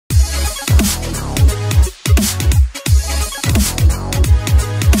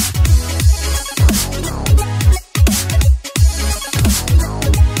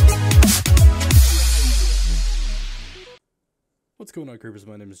on, creepers?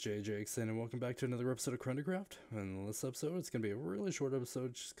 My name is JayXsane, and welcome back to another episode of Crundeecraft. And in this episode, it's going to be a really short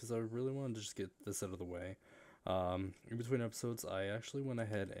episode just because I really wanted to just get this out of the way. In between episodes, I actually went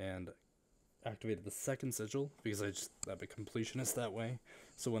ahead and activated the second sigil because I'm a completionist that way.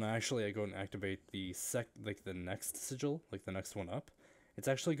 So when I go and activate the next sigil, like the next one up, it's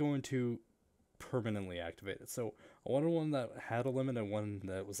actually going to permanently activate it. So I wanted one that had a limit and one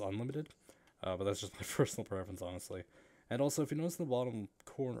that was unlimited. But that's just my personal preference, honestly. And also, if you notice in the bottom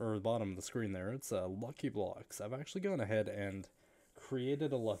corner or bottom of the screen there, it's lucky blocks. I've actually gone ahead and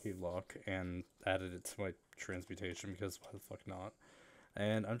created a lucky block and added it to my transmutation because why the fuck not?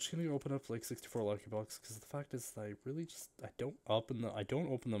 And I'm just gonna open up like 64 lucky blocks because the fact is that I don't open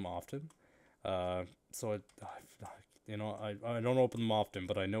them often. So I don't open them often,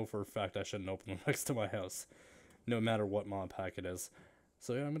 but I know for a fact I shouldn't open them next to my house, no matter what mod pack it is.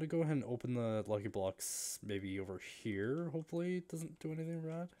 So yeah, I'm gonna go ahead and open the lucky blocks maybe over here. Hopefully it doesn't do anything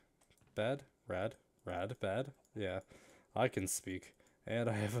bad. Yeah, I can speak. And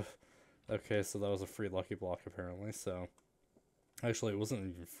I have a... Okay, so that was a free lucky block apparently, so... Actually, it wasn't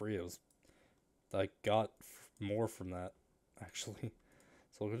even free, it was... I got more from that, actually.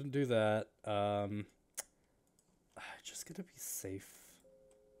 So I'm gonna do that. I'm just gonna be safe.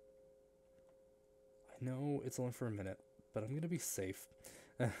 I know it's only for a minute, but I'm gonna be safe.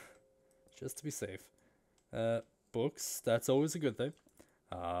 Just to be safe. Books, that's always a good thing.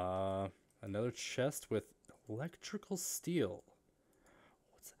 Another chest with electrical steel.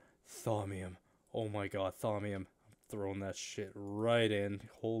 What's that? Thaumium. Oh my god, thaumium. I'm throwing that shit right in.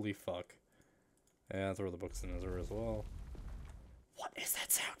 Holy fuck. And I'll throw the books in there as well. What is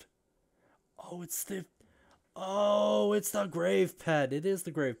that sound? Oh, it's the... Oh, it's the grave pet. It is the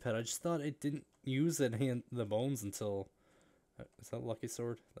grave pet. I just thought it didn't use any of the bones until... Is that a lucky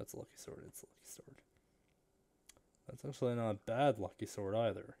sword? That's a lucky sword. It's a lucky sword. That's actually not a bad lucky sword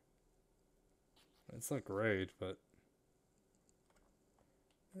either. It's not great, but...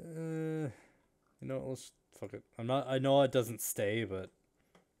 you know, let's... Fuck it. I know it doesn't stay, but...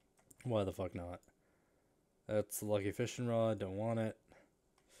 Why the fuck not? That's a lucky fishing rod. Don't want it.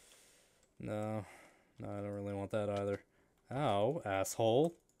 No. No, I don't really want that either. Ow,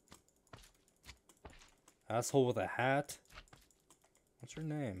 asshole. Asshole with a hat. What's your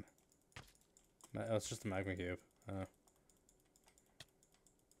name? Oh, it's just a magma cube.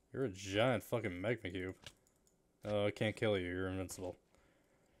 You're a giant fucking magma cube. Oh, I can't kill you. You're invincible.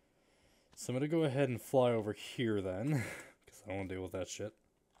 So I'm gonna go ahead and fly over here then, because I don't want to deal with that shit.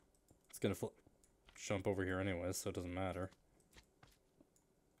 It's gonna jump over here anyways, so it doesn't matter.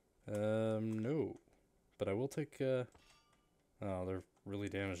 No. But I will take, Oh, they're really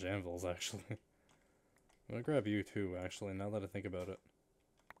damaged anvils, actually. I'm gonna grab you too, actually, now that I think about it.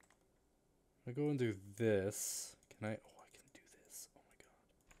 I'm gonna go and do this. Can I? Oh, I can do this. Oh my god.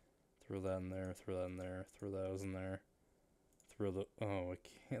 Throw that in there, throw that in there, throw those in there. Throw the... Oh, I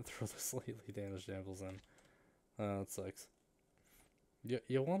can't throw the slightly damaged anvils in. That sucks.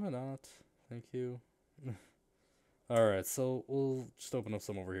 You wanna not? Thank you. Alright, so we'll just open up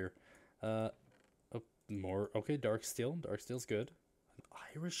some over here. Oh, more. Okay, dark steel. Dark steel's good. An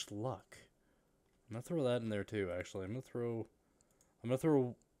Irish luck. I'm gonna throw that in there too, actually. I'm gonna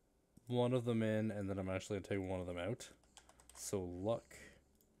throw one of them in, and then I'm actually gonna take one of them out. So luck.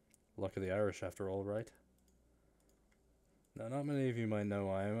 Luck of the Irish, after all, right? Now, not many of you might know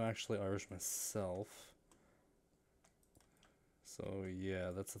I am actually Irish myself. So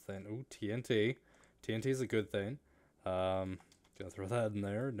yeah, that's the thing. Ooh, TNT. TNT is a good thing. Gonna throw that in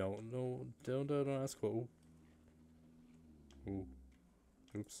there. No, don't ask what. Ooh.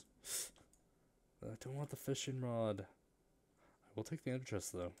 Oops. I don't want the fishing rod. I will take the ender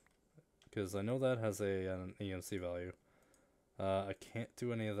chest though, because I know that has an EMC value. I can't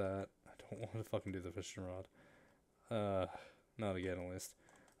do any of that. I don't want to fucking do the fishing rod. Not again at least.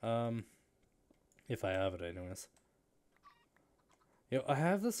 If I have it anyways. You know, I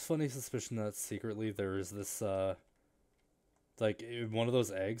have this funny suspicion that secretly there is this, like, in one of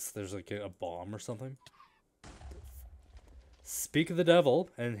those eggs, there's like a bomb or something. Speak of the devil,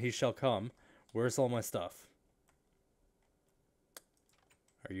 and he shall come. Where's all my stuff?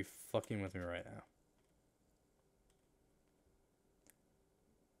 Are you fucking with me right now?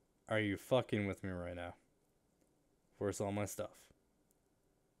 Are you fucking with me right now? Where's all my stuff?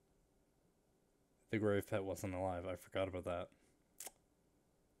 The grave pet wasn't alive. I forgot about that.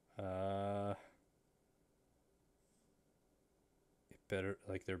 There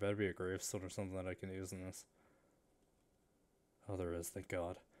better be a gravestone or something that I can use in this. Oh, there is, thank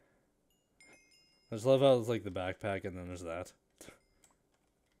God. I just love how it's like the backpack and then there's that.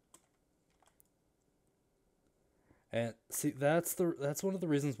 And see, that's one of the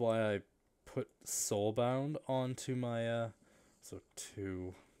reasons why I put Soulbound onto my so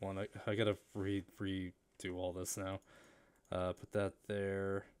 2 1. I gotta redo all this now. Put that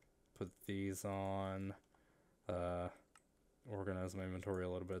there. Put these on. Organize my inventory a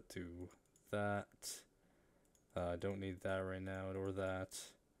little bit. Do that. Don't need that right now or that.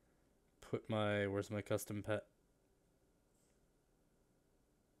 Put my, where's my custom pet?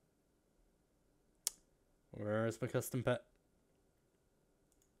 Where's my custom pet?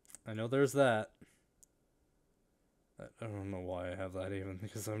 I know there's that. I don't know why I have that even,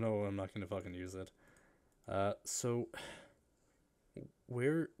 because I know I'm not going to fucking use it. So,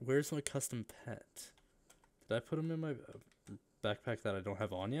 where's my custom pet? Did I put him in my backpack that I don't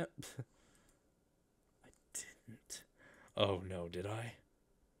have on yet? I didn't. Oh no, did I?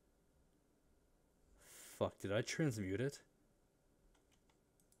 Fuck, did I transmute it?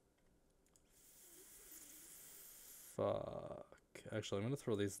 Fuck. Actually, I'm gonna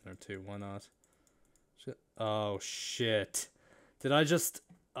throw these in there too. Why not? Shit. Oh, shit. Did I just...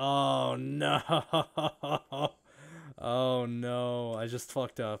 Oh, no. Oh, no. I just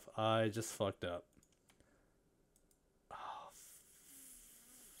fucked up. I just fucked up. Oh,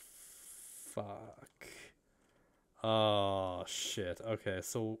 fuck. Oh, shit. Okay,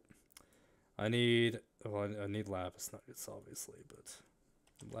 so... I need... Well, I need lapis nuggets, obviously, but...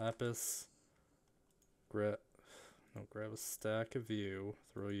 Lapis... Grab a stack of you.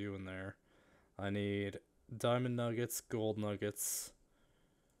 Throw you in there. I need diamond nuggets, gold nuggets.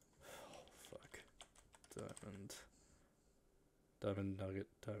 Oh, fuck. Diamond nugget.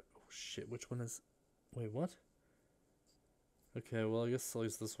 Oh, shit. Which one is... Wait, what? Okay, well, I guess I'll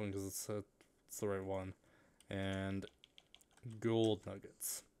use this one because it's the right one. And gold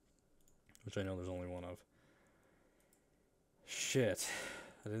nuggets. Which I know there's only one of. Shit.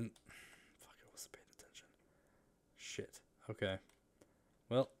 I didn't... Fuck, I wasn't paying attention. Shit. Okay.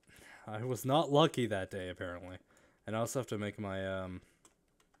 Well, I was not lucky that day, apparently. And I also have to make my,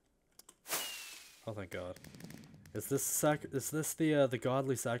 Oh, thank God. Is this the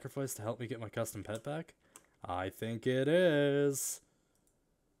godly sacrifice to help me get my custom pet back? I think it is.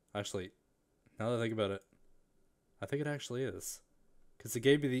 Actually, now that I think about it, I think it actually is. Because it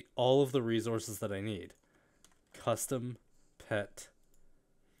gave me all of the resources that I need. Custom pet.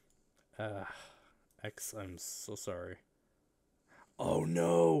 X, I'm so sorry. Oh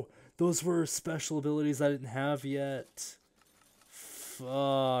no! Those were special abilities I didn't have yet.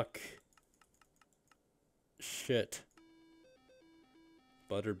 Fuck. Shit.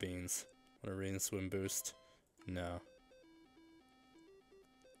 Butterbeans. Want a rain swim boost? No.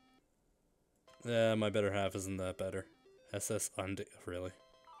 Yeah, my better half isn't that better. SS und... Really?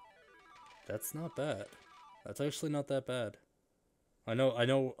 That's not bad. That's actually not that bad. I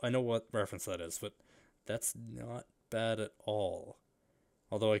know what reference that is, but that's not bad at all.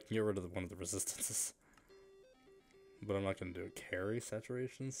 Although I can get rid of one of the resistances. But I'm not going to do it. Carry,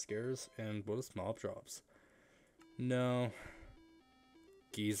 saturation, scares, and what is mob drops? No.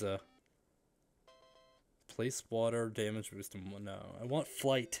 Giza. Place water, damage boost, no. I want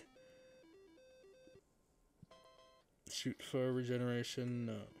flight. Shoot for regeneration,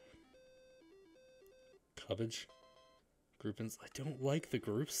 no. Cubbage. Groupings. I don't like the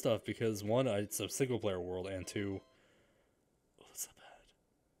group stuff because, one, it's a single player world, and two... Oh, that's not bad.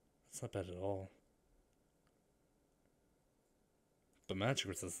 That's not bad at all. But magic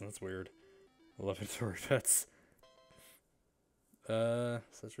resistance, that's weird. 11 inventory pets.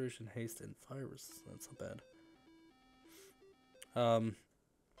 Saturation, haste, and fire resistance. That's not bad.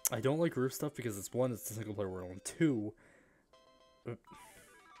 I don't like group stuff because it's one, it's a single player world, and two...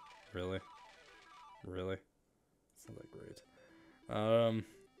 Really? Really? It's not that great.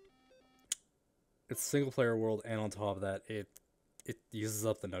 It's a single player world, and on top of that, it uses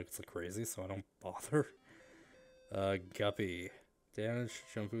up the nuggets like crazy, so I don't bother. Guppy. Damage,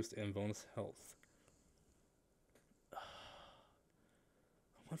 jump boost, and bonus health. I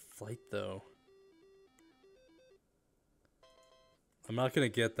want flight, though. I'm not gonna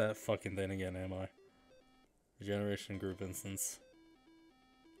get that fucking thing again, am I? Regeneration group instance.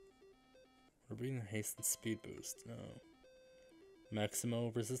 We're being haste and speed boost. No.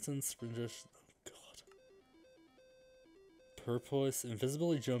 Maximo resistance, oh god. Purpose,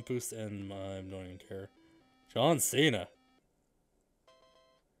 invisibility jump boost, and I don't even care. John Cena.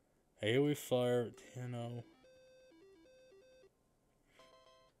 AoE fire, you know.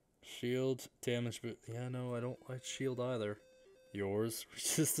 Shield, damage boost. Yeah, no, I don't like shield either. Yours,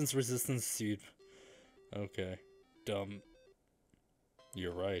 resistance, seed. Okay. Dumb.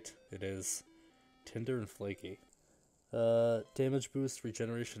 You're right. It is. Tender and flaky. Damage boost,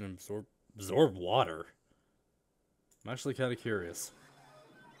 regeneration, and absorb water. I'm actually kind of curious.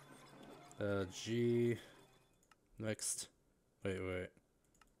 G... Next. Wait.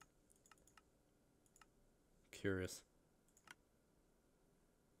 Curious.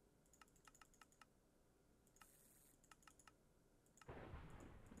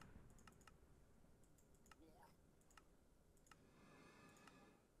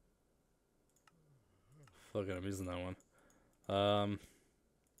 Fuck it, I'm using that one.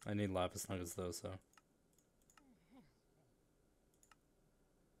 I need lapis nuggets though, so.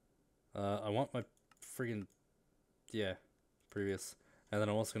 I want my friggin' yeah, previous. And then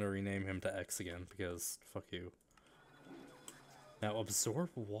I'm also gonna rename him to X again because fuck you. Now absorb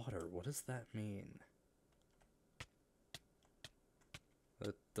water, what does that mean?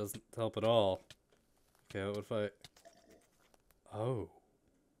 That doesn't help at all. Okay, what if I... Oh.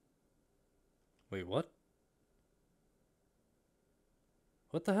 Wait, what?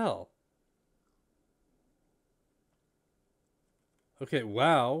 What the hell? Okay,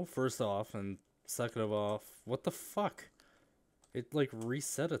 wow, first off, and second of off, what the fuck? It, like,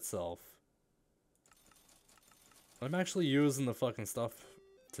 reset itself. I'm actually using the fucking stuff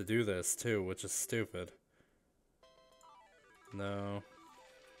to do this, too, which is stupid. No.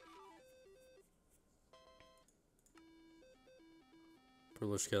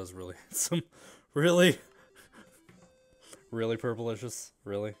 Purlishka is really handsome. Really? Really purplicious?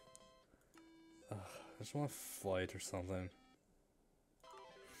 Really? I just want flight or something.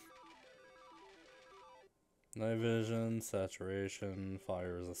 Night vision, saturation,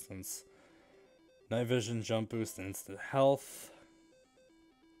 fire resistance. Night vision, jump boost, and instant health.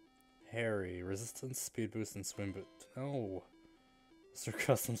 Harry, resistance, speed boost, and swim boost. No. Mr.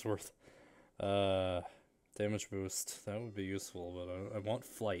 Custom's worth. Damage boost. That would be useful, but I want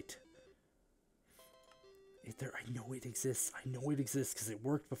flight. I know it exists. I know it exists because it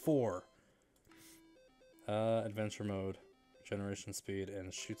worked before. Adventure mode. Generation speed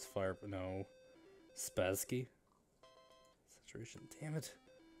and shoots fire. No. Spazky? Saturation. Damn it.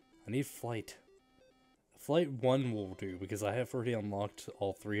 I need flight. Flight 1 will do because I have already unlocked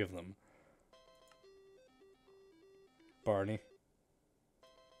all 3 of them. Barney.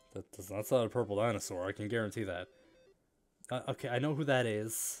 That's not a purple dinosaur, I can guarantee that. Okay, I know who that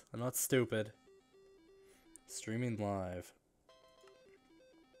is. I'm not stupid. Streaming live.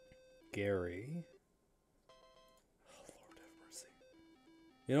 Gary. Oh, Lord have mercy.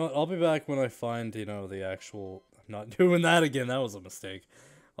 You know what? I'll be back when I find, you know, the actual... I'm not doing that again. That was a mistake.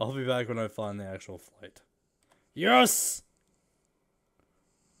 I'll be back when I find the actual flight. Yes!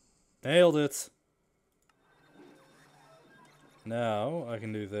 Nailed it. Now, I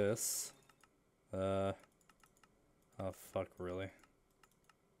can do this. Oh, fuck, really?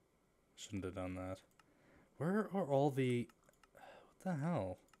 Shouldn't have done that. Where are all the... What the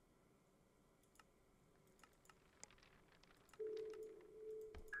hell?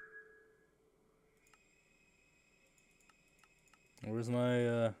 Where's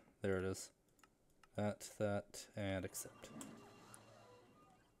my, there it is. That, and accept.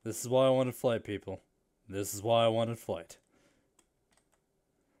 This is why I wanted flight, people. This is why I wanted flight.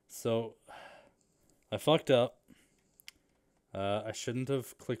 So, I fucked up. I shouldn't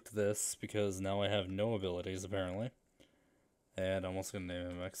have clicked this because now I have no abilities, apparently. And I'm also gonna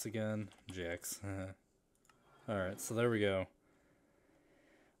name him X again. JX. Alright, so there we go.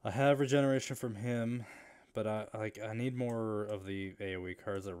 I have regeneration from him, but I need more of the AoE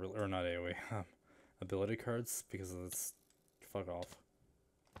cards, or not AoE, ability cards, because it's... Fuck off.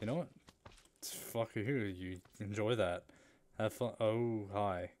 You know what? Fuck you, you enjoy that. Have fun. Oh,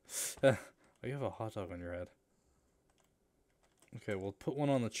 hi. Oh, you have a hot dog on your head. Okay, we'll put one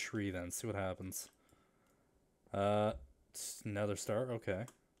on the tree then, see what happens. Nether star, okay.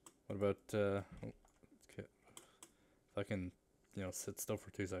 What about, okay. If I can, you know, sit still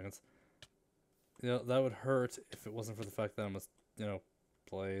for 2 seconds. You know, that would hurt if it wasn't for the fact that I'm a, you know,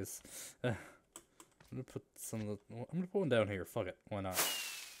 blaze. I'm gonna put some of the, I'm gonna put one down here, fuck it, why not?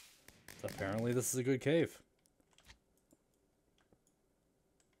 Apparently this is a good cave.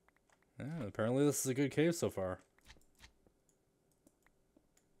 Yeah, apparently this is a good cave so far.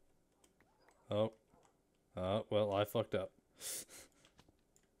 Oh. Well, I fucked up.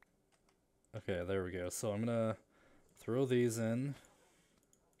 Okay, there we go. So I'm gonna throw these in.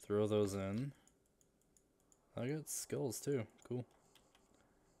 Throw those in. I got skulls too. Cool.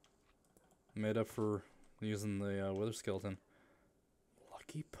 Made up for using the wither skeleton.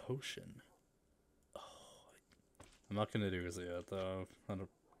 Lucky potion. Oh, I'm not gonna do it yet though. I don't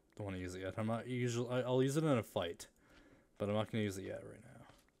want to use it yet. I'm not usually. I'll use it in a fight, but I'm not gonna use it yet right now.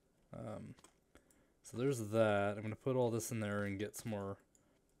 So there's that. I'm gonna put all this in there and get some more,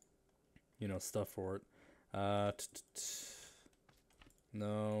 you know, stuff for it.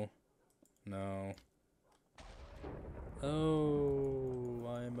 No. No. Oh,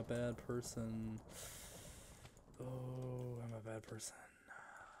 I'm a bad person. Oh, I'm a bad person.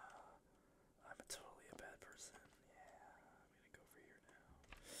 I'm totally a bad person. Yeah, I'm gonna go over here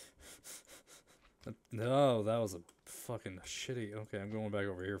now. No, that was a fucking shitty. Okay, I'm going back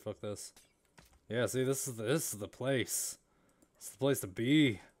over here. Fuck this. Yeah, see, this is the place. It's the place to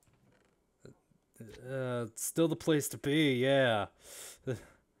be. It's still the place to be. Yeah.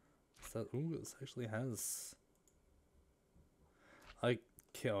 Ooh, this actually has.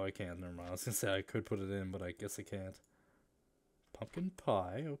 Oh, I can't. Never mind. I was gonna say I could put it in, but I guess I can't. Pumpkin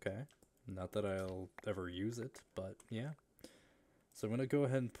pie. Okay. Not that I'll ever use it, but yeah. So I'm gonna go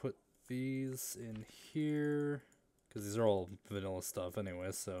ahead and put these in here because these are all vanilla stuff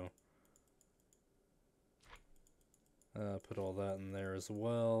anyway. So put all that in there as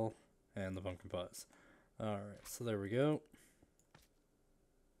well, and the pumpkin pies. All right. So there we go.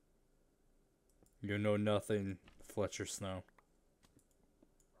 You know nothing, Fletcher Snow.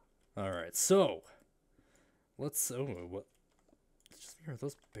 Alright, so let's what just are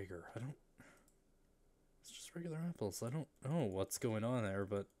those bigger? It's just regular apples. I don't know what's going on there,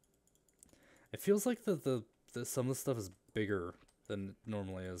 but it feels like the some of the stuff is bigger than it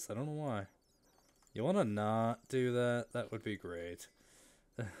normally is. I don't know why. You wanna not do that? That would be great.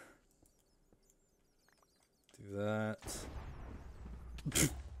 Do that.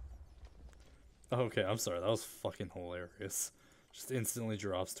 Okay, I'm sorry. That was fucking hilarious. Just instantly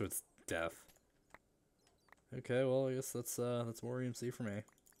drops to its death. Okay, well, I guess that's more EMC for me.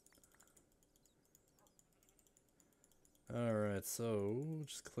 Alright, so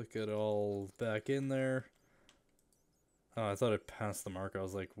just click it all back in there. Oh, I thought it passed the mark. I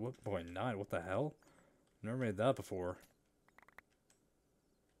was like, what, 0.9? What the hell? Never made that before.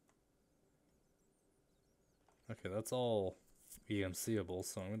 Okay, that's all EMCable,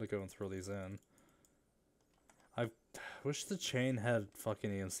 so I'm gonna go and throw these in. I wish the chain had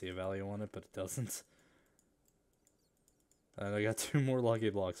fucking EMC value on it, but it doesn't. And I got 2 more lucky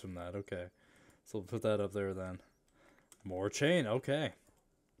blocks from that. Okay. So we'll put that up there then. More chain. Okay.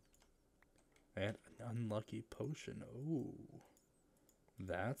 And an unlucky potion. Ooh.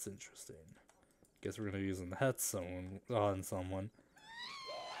 That's interesting. Guess we're going to be using that on someone.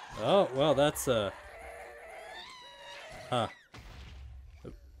 Oh, well, that's, huh.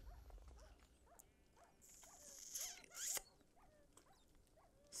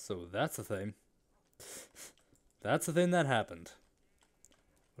 So that's a thing. That's the thing that happened.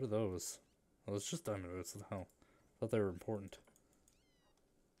 What are those? Oh, it's just diamond roots. What the hell? I thought they were important.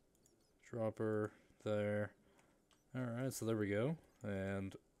 Dropper there. Alright, so there we go.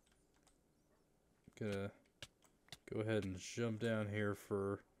 And gonna go ahead and jump down here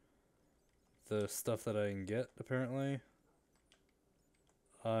for the stuff that I can get, apparently.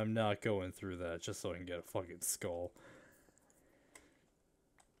 I'm not going through that just so I can get a fucking skull.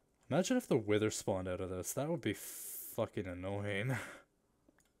 Imagine if the wither spawned out of this. That would be fucking annoying.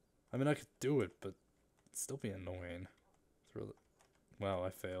 I mean, I could do it, but it'd still be annoying. Wow,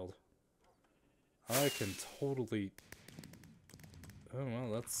 I failed. I can totally... Oh,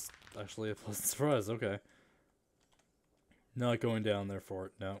 well, that's actually a pleasant surprise. Okay. Not going down there for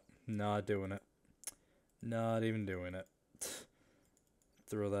it. No, not doing it. Not even doing it.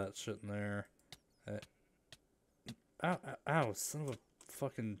 Throw that shit in there. Ow, ow, ow, son of a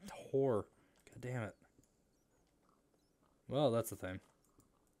fucking whore. God damn it. Well, that's the thing.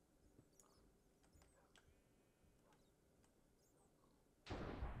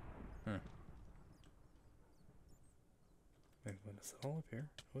 Huh. Wait, what is it all up here?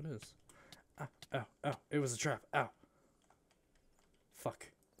 What is? Ow, ow, ow. It was a trap. Ow. Fuck.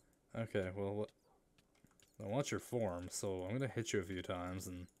 Okay, well, what? I want your form, so I'm gonna hit you a few times,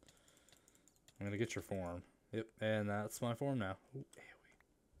 and I'm gonna get your form. Yep, and that's my form now. Ooh,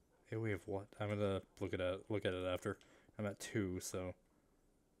 AoE. AoE of what? I'm gonna look at it after. I'm at 2, so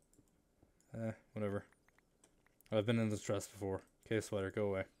whatever. I've been in this dress before. Okay, spider, go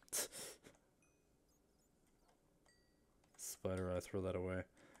away. Spider, I throw that away.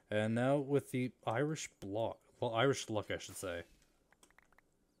 And now with the Irish block. Well, Irish luck, I should say.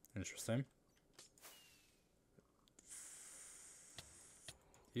 Interesting.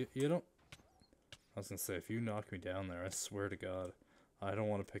 You don't... I was gonna say, if you knock me down there, I swear to God, I don't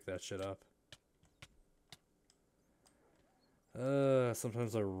want to pick that shit up.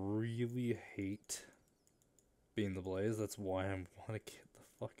 Sometimes I really hate being the Blaze. That's why I want to get the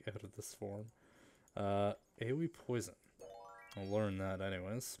fuck out of this form. AoE poison. I'll learn that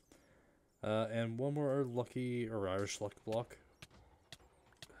anyways. And one more lucky or Irish luck block.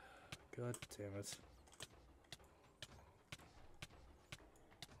 God damn it.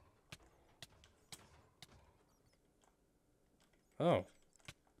 Oh.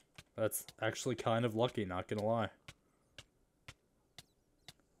 That's actually kind of lucky, not gonna lie.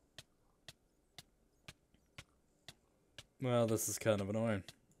 Well, this is kind of annoying.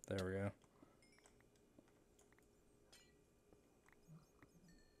 There we go.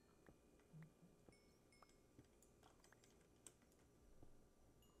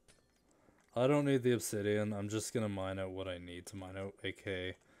 I don't need the obsidian. I'm just gonna mine out what I need to mine out,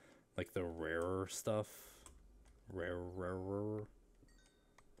 aka like the rarer stuff. Rarer.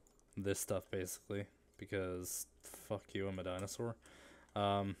 This stuff basically. Because fuck you, I'm a dinosaur.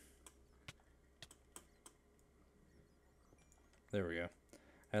 There we go.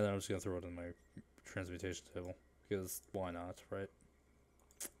 And then I'm just gonna throw it in my transmutation table. Because why not, right?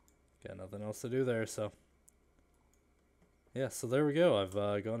 Got nothing else to do there, so. Yeah, so there we go. I've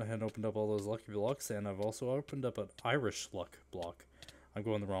gone ahead and opened up all those lucky blocks, and I've also opened up an Irish luck block. I'm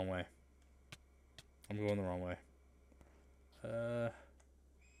going the wrong way. I'm going the wrong way.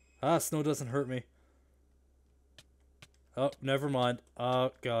 Snow doesn't hurt me. Oh, never mind.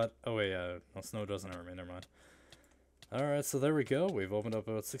 Oh, God. Oh, wait, no, snow doesn't hurt me. Never mind. Alright, so there we go. We've opened up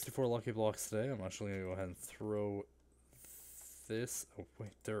about 64 lucky blocks today. I'm actually going to go ahead and throw this. Oh,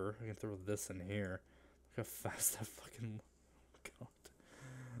 wait, there. I can throw this in here. Look how fast that fucking... God.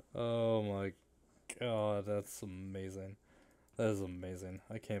 Oh my God, that's amazing. That is amazing.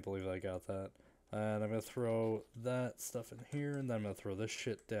 I can't believe I got that. And I'm going to throw that stuff in here, and then I'm going to throw this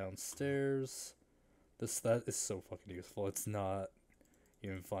shit downstairs. That is so fucking useful. It's not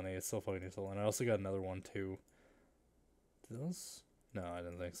even funny. It's so fucking useful. And I also got another one too. Did those? No, I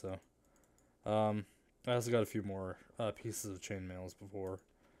didn't think so. I also got a few more pieces of chainmails before.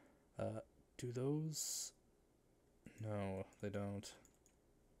 Do those? No, they don't.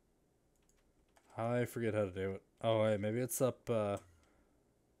 I forget how to do it. Oh, wait, maybe it's up,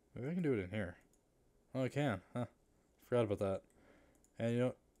 maybe I can do it in here. Oh, I can, huh. Forgot about that. And you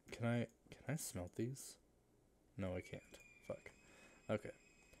know, can I smelt these? No, I can't. Fuck. Okay.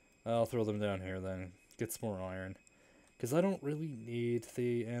 I'll throw them down here then. Get some more iron. Because I don't really need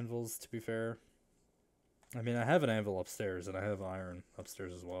the anvils, to be fair. I mean, I have an anvil upstairs, and I have iron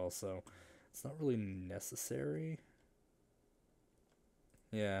upstairs as well, so it's not really necessary.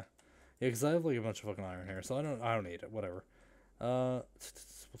 Yeah. Yeah, because I have like a bunch of fucking iron here, so I don't need it. Whatever. We'll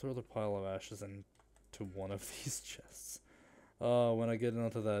throw the pile of ashes into one of these chests. When I get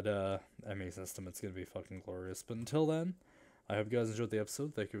into that ME system, it's gonna be fucking glorious. But until then, I hope you guys enjoyed the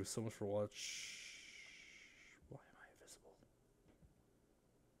episode. Thank you so much for watching. Why am I invisible?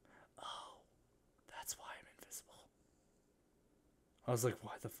 Oh, that's why I'm invisible. I was like,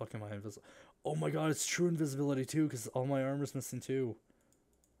 why the fuck am I invisible? Oh my God, it's true invisibility too, because all my armor's missing too.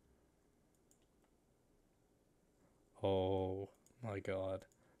 Oh my God,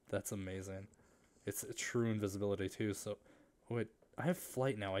 that's amazing. It's a true invisibility too, so... Oh wait, I have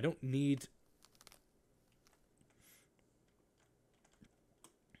flight now. I don't need...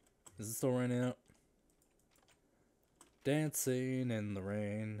 Is it still raining out? Dancing in the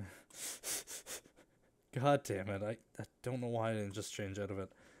rain. God damn it, I don't know why I didn't just change out of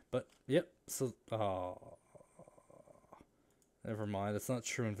it. But, yep, so... Oh, never mind, it's not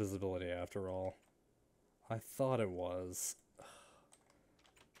true invisibility after all. I thought it was.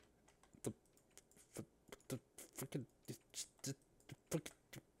 The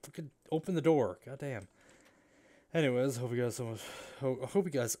freaking open the door. God damn. Anyways, hope you guys hope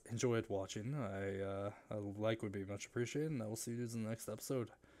you guys enjoyed watching. A like would be much appreciated, and I will see you in the next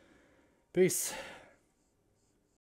episode. Peace.